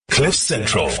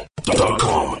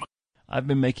CliffCentral.com. I've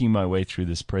been making my way through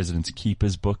this President's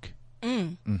Keepers book.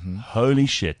 Holy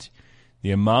shit.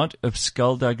 The amount of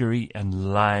skullduggery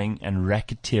and lying and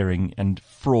racketeering and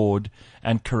fraud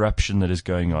and corruption that is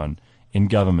going on in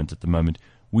government at the moment.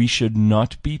 We should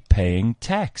not be paying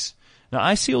tax. Now,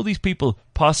 I see all these people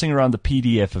passing around the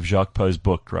PDF of Jacques Poe's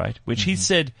book, right? Which he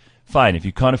said, fine, if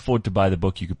you can't afford to buy the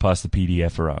book, you could pass the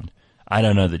PDF around. I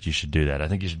don't know that you should do that. I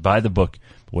think you should buy the book.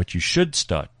 But what you should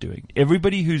start doing,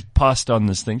 everybody who's passed on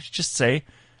this thing should just say,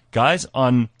 guys,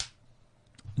 when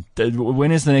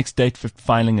is the next date for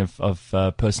filing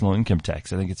of personal income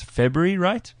tax? I think it's February,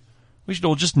 right? We should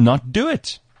all just not do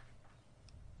it.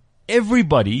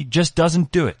 Everybody just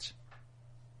doesn't do it.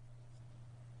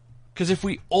 Because if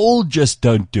we all just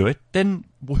don't do it, then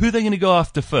who are they going to go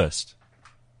after first?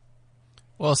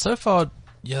 Well, so far,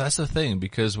 yeah, that's the thing,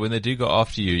 because when they do go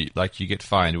after you, like you get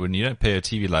fined. When you don't pay a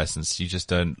TV license, you just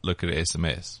don't look at an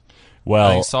SMS. Well,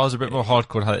 I think SARS are a bit more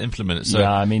hardcore how to implement it. So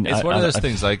yeah, I mean, it's one of those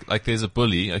things like there's a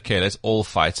bully. Okay, let's all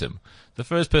fight him. The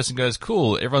first person goes,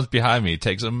 cool, everyone's behind me,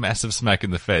 takes a massive smack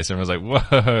in the face. Everyone's like,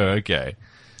 whoa, okay.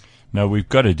 No, we've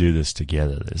got to do this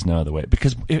together. There's no other way.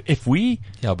 Because if we...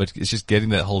 Yeah, but it's just getting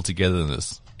that whole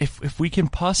togetherness. If we can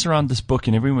pass around this book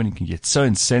and everyone can get so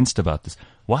incensed about this,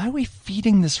 why are we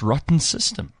feeding this rotten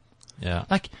system? Yeah.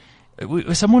 Like,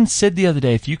 someone said the other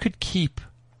day, if you could keep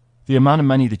the amount of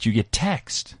money that you get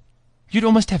taxed, you'd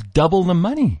almost have double the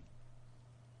money.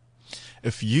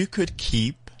 If you could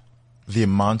keep the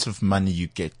amount of money you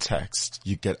get taxed,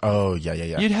 you get,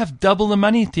 You'd have double the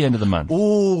money at the end of the month.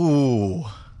 Ooh.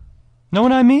 Know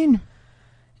what I mean?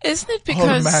 Isn't it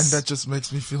because... Oh man, that just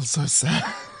makes me feel so sad.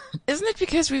 Isn't it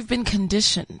because we've been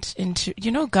conditioned into,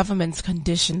 governments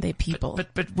condition their people.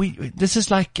 But this is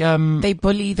like, they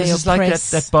bully, they this oppress.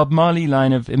 is like that Bob Marley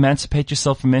line of emancipate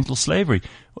yourself from mental slavery.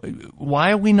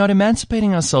 Why are we not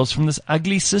emancipating ourselves from this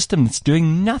ugly system that's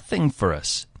doing nothing for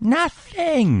us?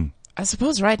 Nothing. I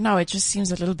suppose right now it just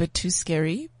seems a little bit too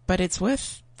scary, but it's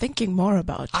worth thinking more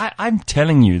about. I'm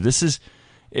telling you, this is,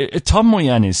 Tom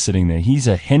Moyane is sitting there. He's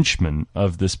a henchman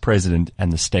of this president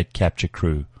and the state capture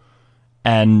crew.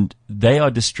 And they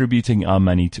are distributing our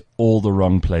money to all the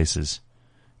wrong places.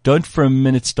 Don't for a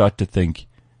minute start to think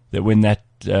that when that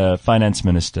finance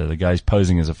minister, the guy's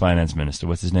posing as a finance minister,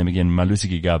 what's his name again, Malusi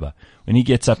Gigaba, when he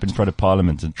gets up in front of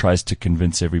Parliament and tries to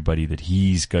convince everybody that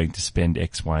he's going to spend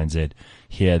X, Y, and Z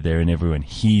here, there, and everywhere,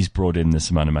 he's brought in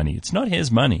this amount of money. It's not his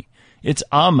money. It's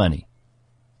our money.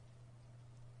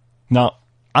 Now,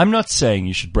 I'm not saying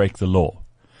you should break the law.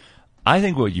 I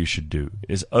think what you should do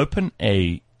is open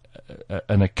an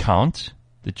account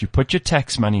that you put your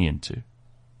tax money into.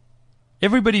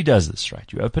 Everybody does this, right?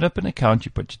 You open up an account,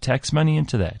 you put your tax money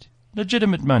into that.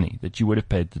 Legitimate money that you would have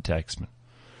paid the taxman.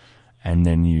 And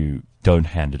then you don't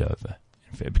hand it over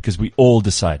in February, because we all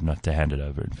decide not to hand it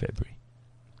over in February.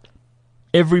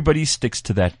 Everybody sticks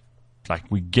to that. Like,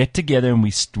 we get together and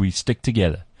we stick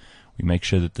together. We make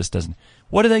sure that this doesn't...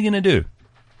 What are they going to do?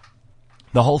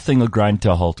 The whole thing will grind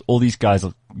to a halt. All these guys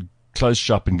will close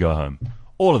shop and go home.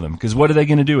 All of them. Because what are they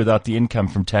going to do without the income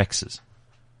from taxes?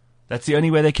 That's the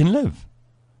only way they can live.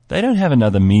 They don't have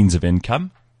another means of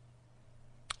income.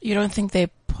 You don't think their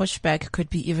pushback could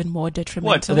be even more detrimental?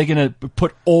 What? Are they going to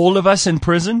put all of us in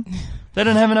prison? They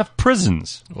don't have enough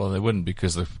prisons. Well, they wouldn't,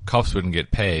 because the cops wouldn't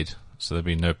get paid, so there'd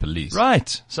be no police.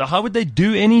 Right. So how would they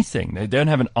do anything? They don't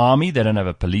have an army. They don't have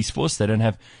a police force. They don't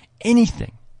have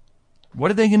anything. What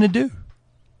are they going to do?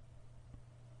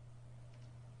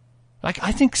 Like,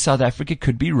 I think South Africa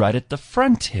could be right at the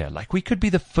front here. Like, we could be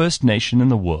the first nation in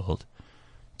the world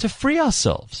to free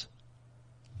ourselves.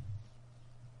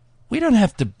 We don't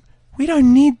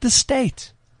need the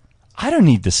state. I don't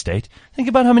need the state. Think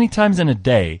about how many times in a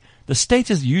day the state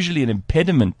is usually an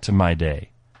impediment to my day.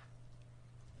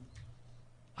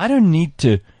 I don't need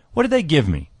to. What do they give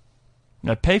me?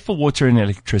 I pay for water and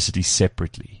electricity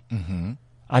separately. Mm-hmm.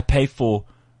 I pay for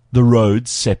the roads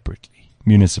separately.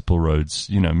 Municipal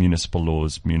roads, municipal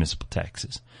laws, municipal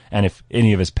taxes. And if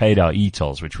any of us paid our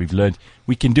e-tolls, which we've learned,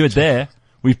 we can do it there.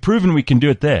 We've proven we can do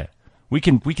it there. We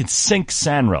can sink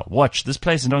Sanrail. Watch, this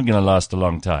place is not going to last a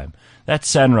long time. That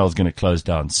Sanrail is going to close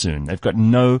down soon. They've got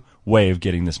no way of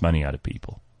getting this money out of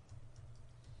people.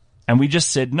 And we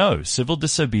just said, no, civil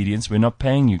disobedience, we're not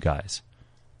paying you guys.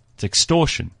 It's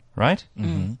extortion, right?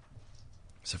 Mm-hmm.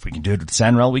 So if we can do it with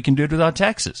Sanrail, we can do it with our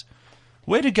taxes.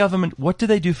 What do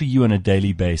they do for you on a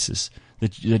daily basis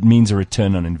that means a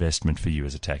return on investment for you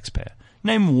as a taxpayer?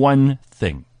 Name one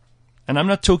thing. And I'm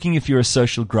not talking if you're a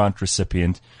social grant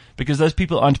recipient, because those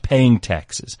people aren't paying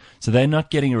taxes. So they're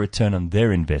not getting a return on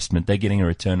their investment. They're getting a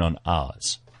return on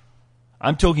ours.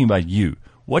 I'm talking about you.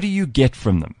 What do you get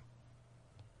from them?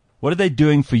 What are they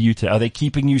doing for you? Are they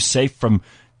keeping you safe from,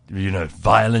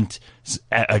 violent,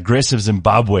 aggressive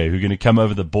Zimbabwe who are going to come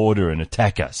over the border and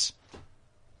attack us?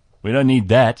 We don't need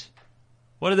that.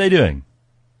 What are they doing?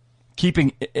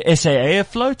 Keeping SAA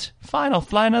afloat? Fine, I'll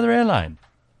fly another airline.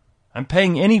 I'm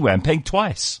paying anyway. I'm paying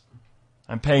twice.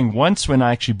 I'm paying once when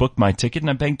I actually book my ticket, and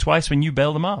I'm paying twice when you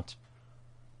bail them out.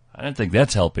 I don't think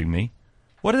that's helping me.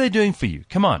 What are they doing for you?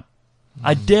 Come on.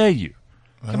 I dare you.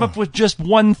 Come up with just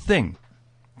one thing.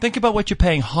 Think about what you're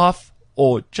paying half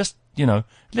or just,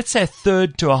 let's say a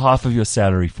third to a half of your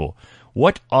salary for.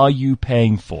 What are you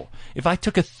paying for? If I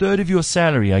took a third of your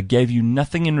salary, I gave you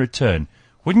nothing in return,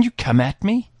 wouldn't you come at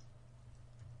me?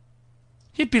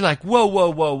 You'd be like,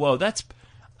 whoa. That's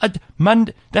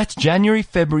Monday. That's January,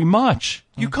 February, March.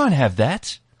 You can't have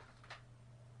that.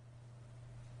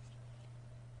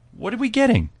 What are we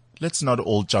getting? Let's not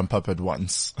all jump up at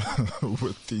once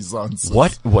with these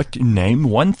answers. What? Name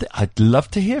one thing. I'd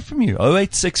love to hear from you.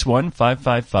 0861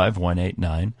 555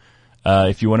 189.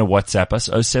 If you want to WhatsApp us,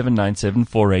 0797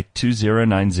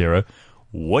 482090.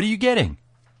 What are you getting?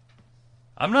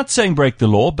 I'm not saying break the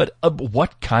law, but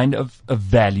what kind of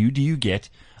value do you get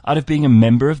out of being a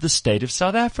member of the state of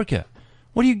South Africa?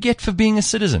 What do you get for being a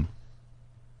citizen?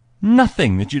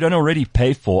 Nothing that you don't already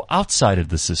pay for outside of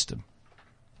the system.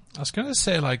 I was going to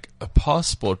say like a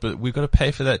passport, but we've got to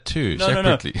pay for that too,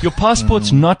 separately. No. Your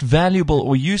passport's not valuable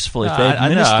or useful if they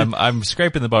administered. I know. I'm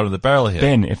scraping the bottom of the barrel here.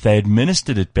 Ben, if they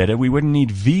administered it better, we wouldn't need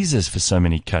visas for so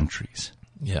many countries.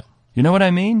 Yeah. You know what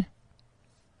I mean?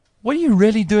 What are you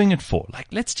really doing it for? Like,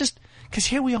 let's just, because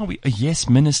here we are, a yes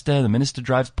minister, the minister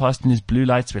drives past in his blue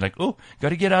lights, we're like, oh, got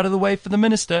to get out of the way for the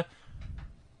minister.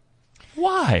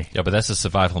 Why? Yeah, but that's a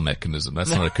survival mechanism.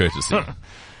 That's not a courtesy.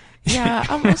 Yeah,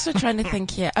 I'm also trying to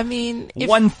think here. I mean,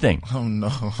 one thing. Oh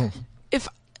no.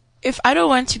 If I don't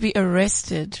want to be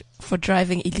arrested for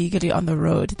driving illegally on the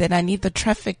road, then I need the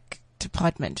traffic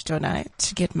department, don't I,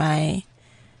 to get my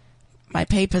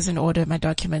papers in order, my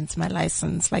documents, my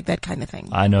license, like that kind of thing.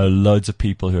 I know loads of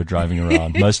people who are driving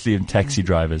around, mostly taxi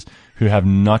drivers, who have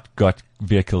not got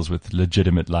vehicles with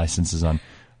legitimate licenses on.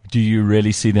 Do you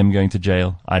really see them going to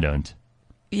jail? I don't.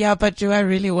 Yeah, but do I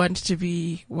really want to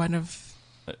be one of...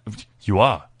 You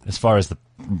are. As far as the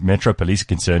Metro Police are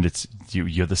concerned,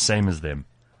 you're the same as them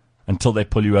until they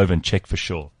pull you over and check for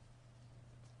sure.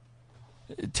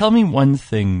 Tell me one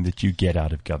thing that you get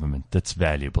out of government that's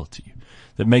valuable to you,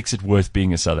 that makes it worth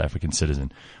being a South African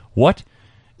citizen. What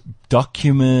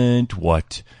document,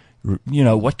 what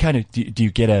kind of, do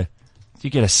you get a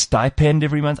stipend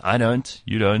every month? I don't.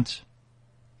 You don't.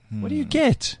 What do you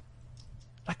get?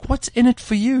 Like, what's in it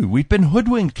for you? We've been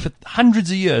hoodwinked for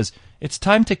hundreds of years. It's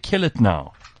time to kill it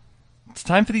now. It's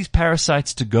time for these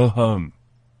parasites to go home.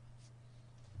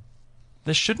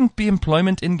 There shouldn't be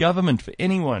employment in government for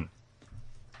anyone.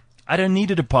 I don't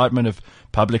need a Department of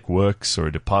Public Works or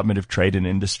a Department of Trade and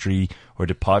Industry or a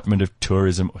Department of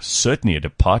Tourism or certainly a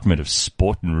Department of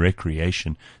Sport and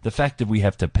Recreation. The fact that we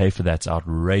have to pay for that's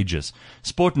outrageous.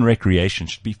 Sport and recreation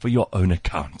should be for your own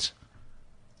account.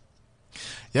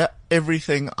 Yeah,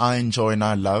 everything I enjoy and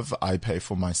I love, I pay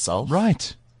for myself.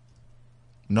 Right.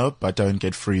 Nope, I don't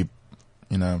get free,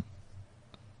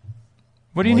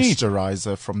 what do you need?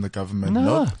 Moisturizer from the government.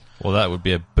 No. Nope. Well, that would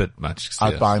be a bit much.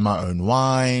 I buy my own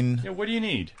wine. Yeah, what do you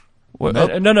need?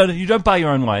 Nope. No, you don't buy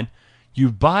your own wine.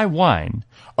 You buy wine,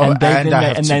 Oh, and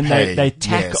and they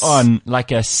tack yes. on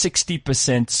like a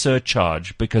 60%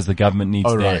 surcharge because the government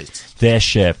needs their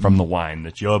share from the wine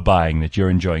that you're buying, that you're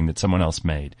enjoying, that someone else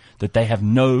made, that they have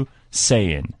no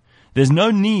say in. There's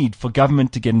no need for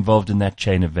government to get involved in that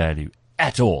chain of value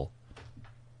at all.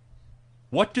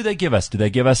 What do they give us? Do they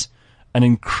give us an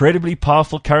incredibly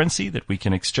powerful currency that we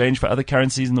can exchange for other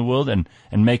currencies in the world and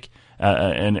make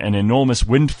an enormous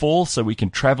windfall so we can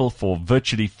travel for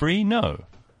virtually free? No.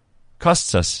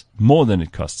 Costs us more than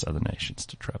it costs other nations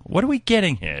to travel. What are we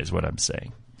getting here is what I'm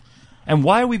saying. And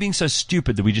why are we being so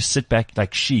stupid that we just sit back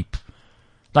like sheep?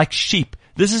 Like sheep.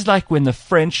 This is like when the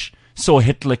French saw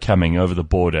Hitler coming over the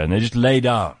border and they just lay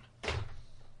down.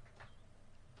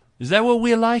 Is that what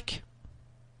we're like?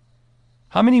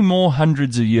 How many more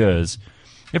hundreds of years?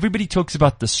 Everybody talks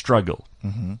about the struggle.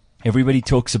 Mm-hmm. Everybody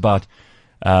talks about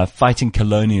fighting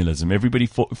colonialism. Everybody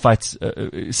fights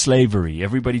slavery.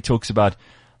 Everybody talks about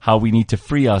how we need to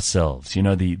free ourselves.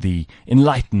 The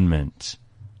Enlightenment.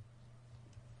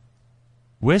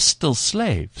 We're still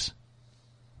slaves.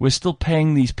 We're still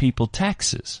paying these people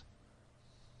taxes.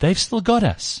 They've still got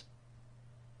us.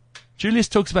 Julius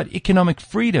talks about economic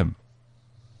freedom.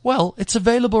 Well, it's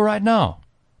available right now.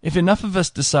 If enough of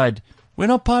us decide we're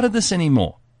not part of this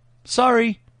anymore.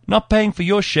 Sorry, not paying for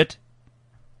your shit.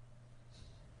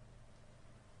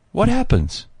 what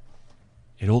happens?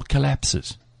 It all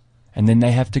collapses. And then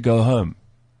they have to go home.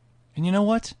 And you know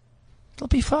what? It'll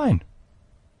be fine.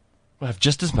 We'll have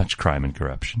just as much crime and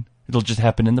corruption. It'll just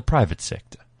happen in the private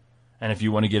sector. And if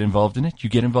you want to get involved in it, you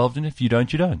get involved in it. If you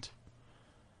don't, you don't.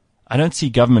 I don't see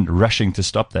government rushing to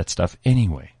stop that stuff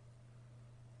anyway.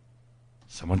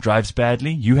 Someone drives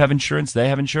badly, you have insurance, they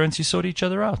have insurance, you sort each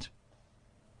other out.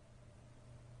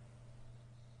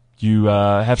 You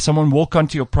have someone walk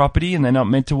onto your property and they're not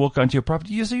meant to walk onto your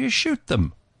property, so you shoot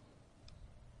them.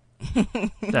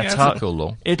 That's a cool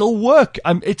law. It'll work.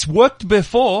 It's worked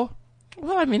before.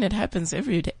 Well, I mean, it happens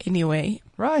every day anyway.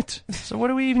 Right. So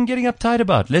what are we even getting uptight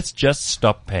about? Let's just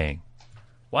stop paying.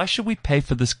 Why should we pay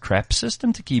for this crap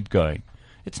system to keep going?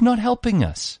 It's not helping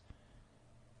us.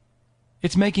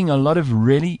 It's making a lot of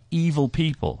really evil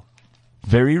people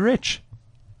very rich.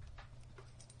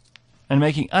 And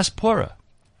making us poorer.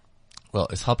 Well,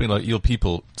 it's helping a lot of evil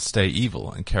people stay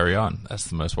evil and carry on. That's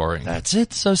the most worrying. That's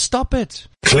it. So stop it.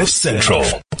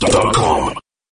 CliffCentral.com